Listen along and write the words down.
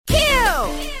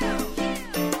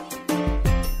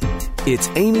It's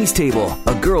Amy's Table,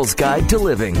 a girl's guide to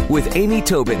living with Amy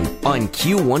Tobin on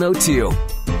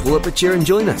Q102. Pull up a chair and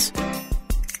join us.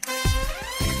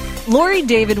 Laurie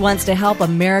David wants to help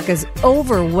America's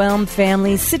overwhelmed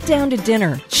families sit down to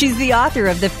dinner. She's the author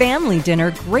of The Family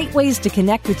Dinner, Great Ways to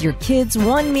Connect with Your Kids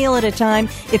One Meal at a Time.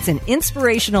 It's an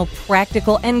inspirational,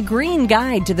 practical, and green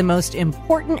guide to the most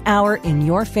important hour in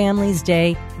your family's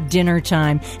day, dinner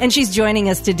time. And she's joining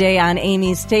us today on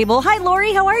Amy's Table. Hi,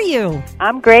 Laurie. How are you?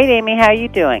 I'm great, Amy. How are you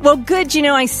doing? Well, good. You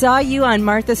know, I saw you on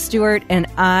Martha Stewart, and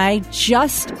I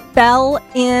just fell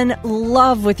in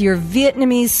love with your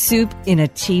Vietnamese soup in a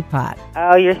teapot.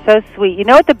 Oh, you're so sweet. You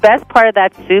know what the best part of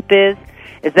that soup is?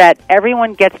 Is that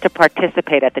everyone gets to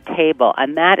participate at the table,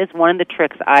 and that is one of the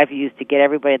tricks I've used to get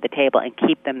everybody at the table and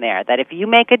keep them there. That if you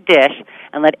make a dish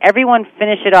and let everyone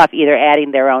finish it off, either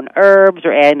adding their own herbs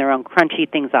or adding their own crunchy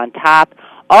things on top,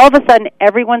 all of a sudden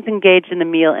everyone's engaged in the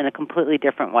meal in a completely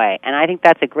different way. And I think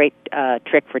that's a great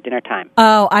trick for dinner time.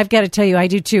 Oh, I've got to tell you, I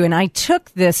do too. And I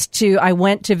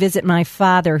went to visit my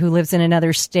father who lives in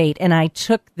another state, and I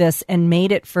took this and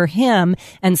made it for him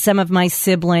and some of my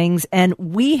siblings, and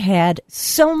we had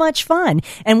so much fun.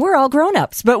 And we're all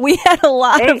grown-ups, but we had a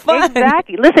lot of fun.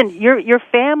 Exactly. Listen, your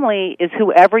family is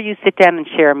whoever you sit down and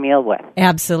share a meal with.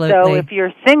 Absolutely. So if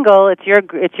you're single, it's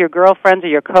your girlfriends or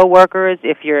your coworkers.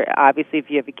 If you have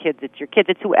kids, it's your kids.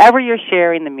 It's whoever you're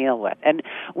sharing the meal with. And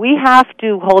we have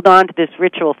to hold on to this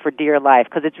ritual for dear life,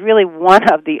 because it's really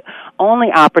one of the only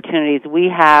opportunities we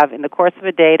have in the course of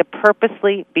a day to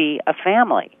purposely be a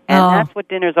family. And that's what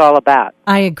dinner's all about.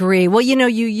 I agree. Well, you know,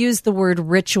 you use the word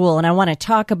ritual, and I want to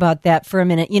talk about that for a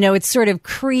minute. You know, it's sort of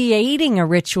creating a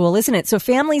ritual, isn't it? So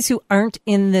families who aren't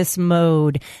in this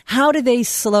mode, how do they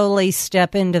slowly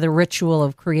step into the ritual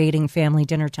of creating family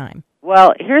dinner time?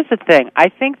 Well, here's the thing. I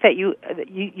think that you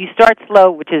start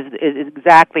slow, which is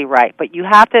exactly right, but you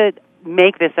have to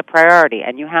make this a priority,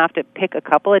 and you have to pick a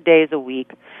couple of days a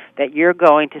week that you're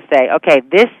going to say, okay,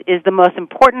 this is the most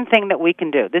important thing that we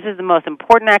can do. This is the most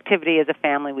important activity as a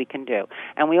family we can do.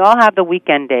 And we all have the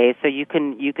weekend days, so you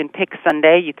can pick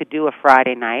Sunday, you could do a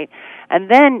Friday night. And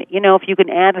then, you know, if you can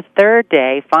add a third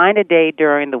day, find a day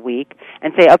during the week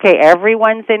and say, okay, every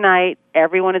Wednesday night,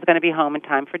 everyone is going to be home in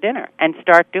time for dinner, and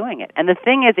start doing it. And the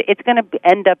thing is, it's going to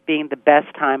end up being the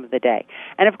best time of the day.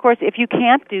 And, of course, if you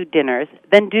can't do dinners,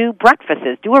 then do breakfasts.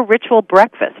 Do a ritual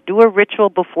breakfast. Do a ritual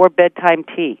before bedtime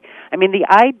tea. I mean, the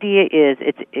idea is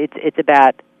it's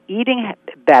about eating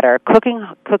better,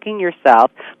 cooking yourself,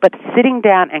 but sitting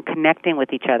down and connecting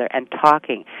with each other and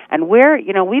talking. And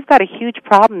we've got a huge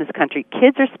problem in this country.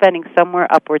 Kids are spending somewhere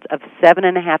upwards of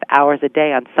 7.5 hours a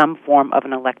day on some form of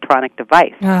an electronic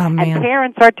device. Oh, man. And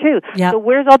parents are too. Yep. So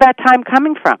where's all that time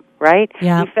coming from, right?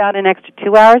 Yeah. We found an extra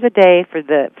 2 hours a day for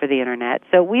the internet.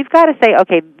 So we've got to say,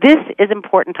 okay, this is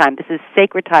important time. This is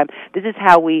sacred time. This is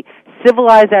how we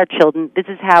civilize our children. This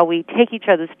is how we take each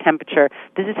other's temperature.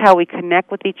 This is how we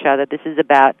connect with each other. This is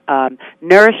about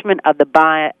nourishment of the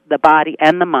body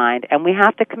and the mind, and we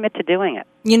have to commit to doing it.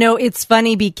 You know, it's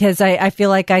funny because I feel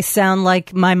like I sound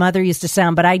like my mother used to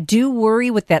sound, but I do worry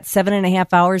with that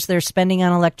 7.5 hours they're spending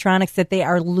on electronics that they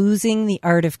are losing the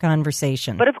art of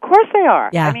conversation. But of course they are.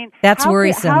 Yeah, I mean, that's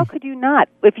worrisome. How could you not?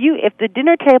 If the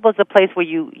dinner table is a place where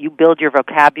you build your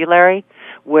vocabulary,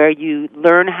 where you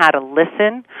learn how to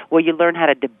listen, where you learn how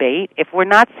to debate, if we're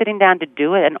not sitting down to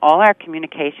do it and all our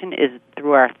communication is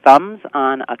through our thumbs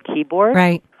on a keyboard,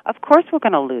 right, of course we're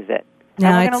going to lose it. No,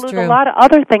 and we're going to lose a lot of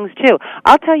other things, too.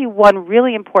 I'll tell you one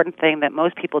really important thing that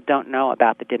most people don't know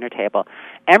about the dinner table.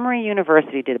 Emory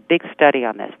University did a big study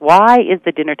on this. Why is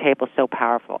the dinner table so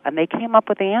powerful? And they came up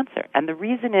with the answer. And the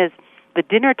reason is the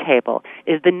dinner table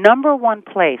is the number one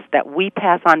place that we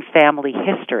pass on family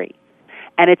history.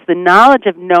 And it's the knowledge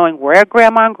of knowing where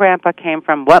Grandma and Grandpa came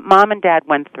from, what Mom and Dad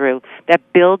went through, that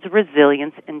builds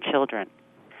resilience in children.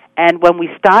 And when we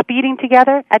stop eating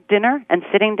together at dinner and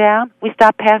sitting down, we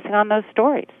stop passing on those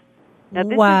stories. Now,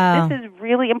 this is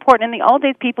really important. In the old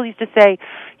days, people used to say,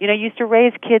 used to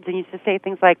raise kids and used to say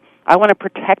things like, I want to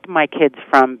protect my kids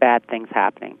from bad things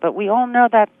happening. But we all know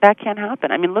that that can't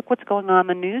happen. I mean, look what's going on in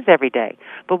the news every day.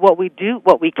 But what we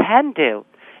can do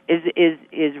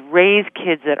is raise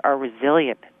kids that are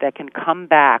resilient, that can come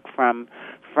back from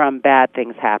bad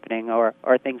things happening or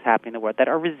things happening in the world, that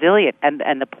are resilient,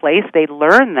 and the place they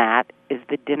learn that is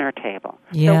the dinner table.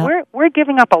 Yeah. So we're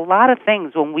giving up a lot of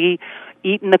things when we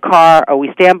eat in the car or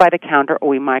we stand by the counter or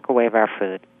we microwave our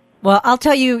food. Well, I'll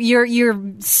tell you, you're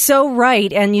so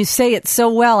right, and you say it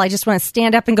so well. I just want to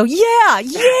stand up and go, yeah.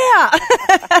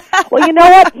 Well, you know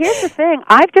what? Here's the thing.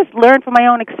 I've just learned from my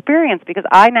own experience because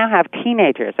I now have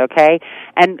teenagers, okay?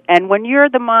 And when you're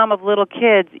the mom of little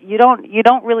kids, you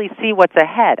don't really see what's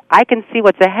ahead. I can see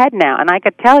what's ahead now, and I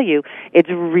could tell you it's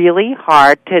really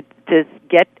hard to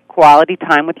get quality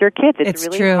time with your kids. It's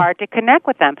really true. hard to connect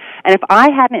with them. And if I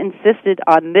hadn't insisted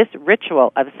on this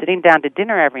ritual of sitting down to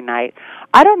dinner every night,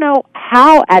 I don't know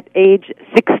how at age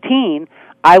 16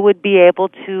 I would be able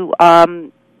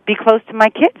to be close to my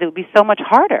kids. It would be so much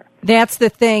harder. That's the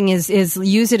thing, is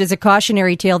use it as a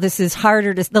cautionary tale. This is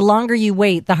harder the longer you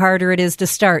wait, the harder it is to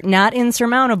start. Not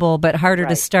insurmountable, but harder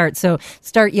to start. So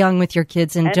start young with your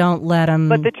kids and don't let them.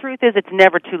 But the truth is, it's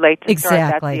never too late to start.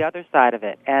 Exactly. That's the other side of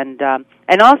it.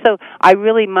 And also, I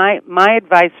really, my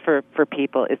advice for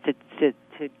people is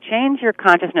to change your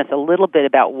consciousness a little bit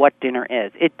about what dinner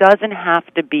is. It doesn't have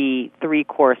to be 3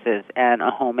 courses and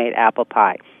a homemade apple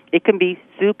pie. It can be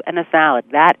soup and a salad.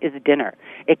 That is dinner.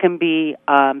 It can be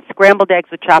scrambled eggs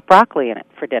with chopped broccoli in it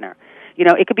for dinner. You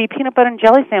know, it could be peanut butter and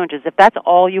jelly sandwiches if that's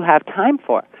all you have time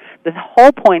for. The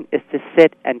whole point is to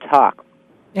sit and talk.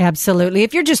 Absolutely.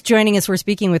 If you're just joining us, we're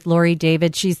speaking with Laurie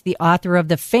David. She's the author of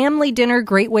The Family Dinner,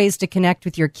 Great Ways to Connect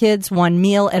with Your Kids, One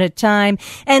Meal at a Time.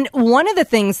 And one of the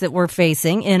things that we're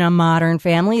facing in a modern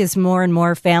family is more and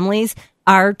more families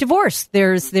are divorced.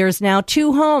 There's now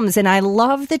 2 homes, and I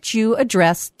love that you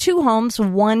address 2 homes,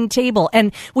 1 table.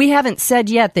 And we haven't said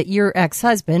yet that your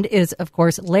ex-husband is, of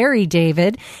course, Laurie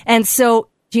David. And so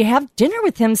do you have dinner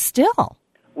with him still?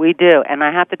 We do, and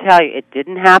I have to tell you, it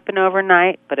didn't happen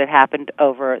overnight, but it happened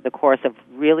over the course of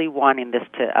really wanting this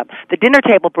to... the dinner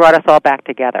table brought us all back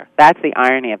together. That's the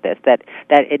irony of this, that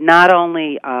it not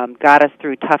only got us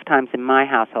through tough times in my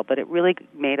household, but it really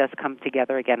made us come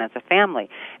together again as a family.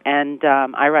 And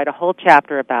I write a whole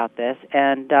chapter about this,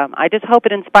 and I just hope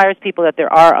it inspires people that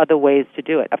there are other ways to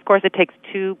do it. Of course, it takes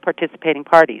 2 participating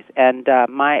parties, and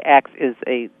my ex is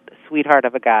a sweetheart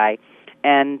of a guy,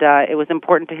 and it was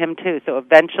important to him, too. So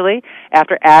eventually,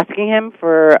 after asking him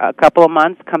for a couple of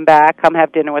months, come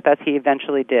have dinner with us, he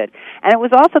eventually did. And it was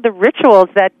also the rituals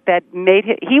that made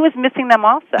him, he was missing them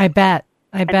also. I bet.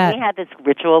 And we had this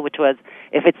ritual, which was,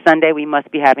 if it's Sunday, we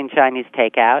must be having Chinese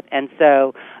takeout. And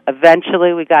so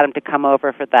eventually we got him to come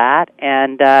over for that,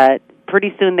 and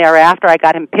pretty soon thereafter, I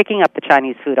got him picking up the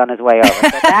Chinese food on his way over.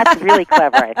 So that's really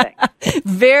clever, I think.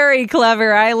 Very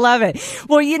clever. I love it.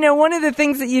 Well, you know, one of the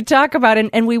things that you talk about,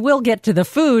 and we will get to the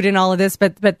food and all of this,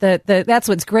 but that's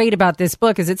what's great about this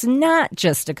book is it's not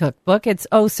just a cookbook. It's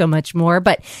so much more.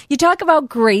 But you talk about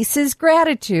grace is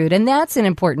gratitude, and that's an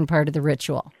important part of the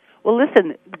ritual. Well,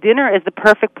 listen, dinner is the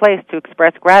perfect place to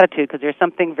express gratitude because there's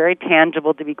something very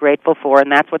tangible to be grateful for,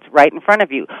 and that's what's right in front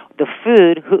of you. The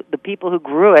food, the people who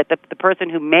grew it, the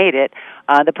person who made it,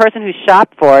 the person who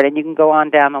shopped for it, and you can go on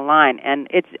down the line. And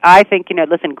I think,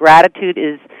 listen, gratitude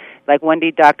is, like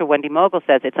Dr. Wendy Mogul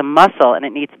says, it's a muscle and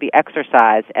it needs to be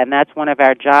exercised, and that's one of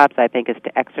our jobs, I think, is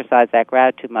to exercise that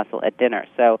gratitude muscle at dinner.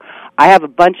 So I have a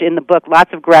bunch in the book,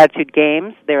 lots of gratitude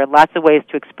games. There are lots of ways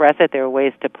to express it. There are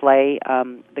ways to play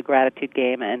the gratitude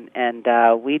game, and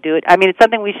we do it. I mean, it's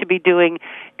something we should be doing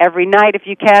every night if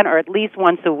you can, or at least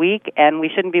once a week, and we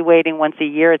shouldn't be waiting once a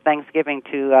year at Thanksgiving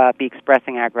to be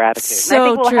expressing our gratitude. So and I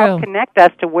think it will true. help connect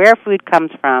us to where food comes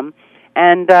from,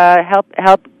 and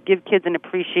help give kids an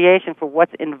appreciation for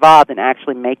what's involved in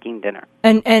actually making dinner.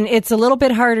 And it's a little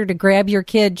bit harder to grab your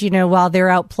kid, while they're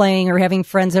out playing or having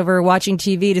friends over or watching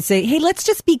TV to say, hey, let's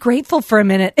just be grateful for a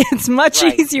minute. It's much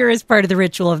easier as part of the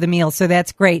ritual of the meal, so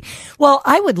that's great. Well,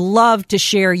 I would love to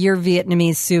share your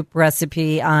Vietnamese soup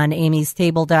recipe on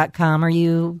amystable.com. Are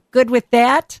you good with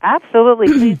that? Absolutely,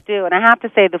 please do. And I have to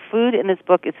say, the food in this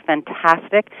book is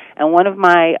fantastic, and one of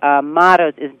my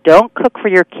mottos is don't cook for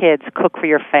your kids, cook for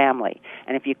your family.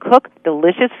 And if you cook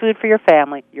delicious food for your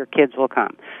family, your kids will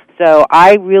come. So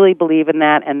I really believe in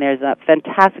that, and there's a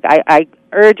fantastic... I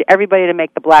urge everybody to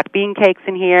make the black bean cakes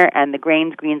in here and the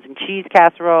grains, greens, and cheese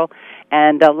casserole.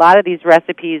 And a lot of these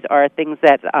recipes are things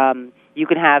that you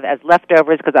can have as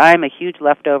leftovers, because I'm a huge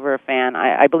leftover fan.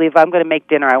 I believe if I'm going to make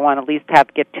dinner, I want at least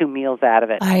get 2 meals out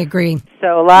of it. I agree.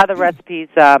 So a lot of the recipes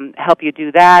help you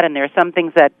do that, and there are some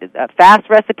things that fast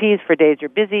recipes for days you're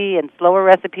busy, and slower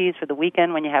recipes for the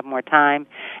weekend when you have more time.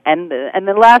 And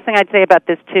the last thing I'd say about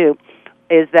this, too,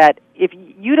 is that if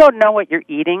you don't know what you're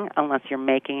eating unless you're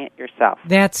making it yourself.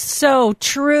 That's so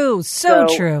true, so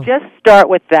true. Just start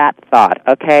with that thought,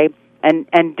 okay?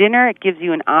 And dinner, it gives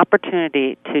you an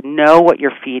opportunity to know what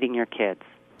you're feeding your kids.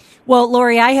 Well,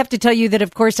 Laurie, I have to tell you that,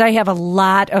 of course, I have a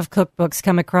lot of cookbooks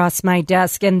come across my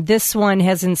desk, and this one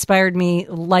has inspired me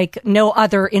like no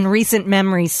other in recent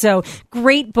memory. So,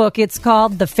 great book. It's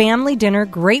called The Family Dinner,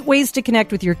 Great Ways to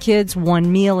Connect with Your Kids,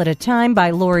 One Meal at a Time by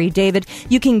Laurie David.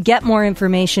 You can get more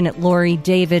information at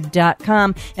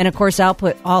lauriedavid.com. And, of course, I'll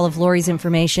put all of Laurie's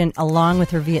information along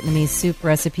with her Vietnamese soup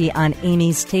recipe on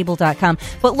amystable.com.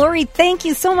 But, Laurie, thank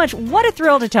you so much. What a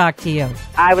thrill to talk to you.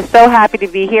 I was so happy to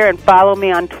be here, and follow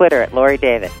me on Twitter at Laurie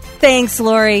David. Thanks,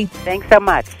 Laurie. Thanks so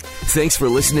much. Thanks for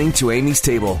listening to Amy's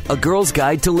Table, a girl's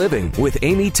guide to living with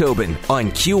Amy Tobin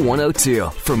on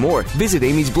Q102. For more, visit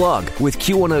Amy's blog with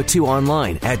Q102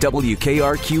 online at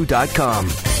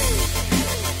WKRQ.com.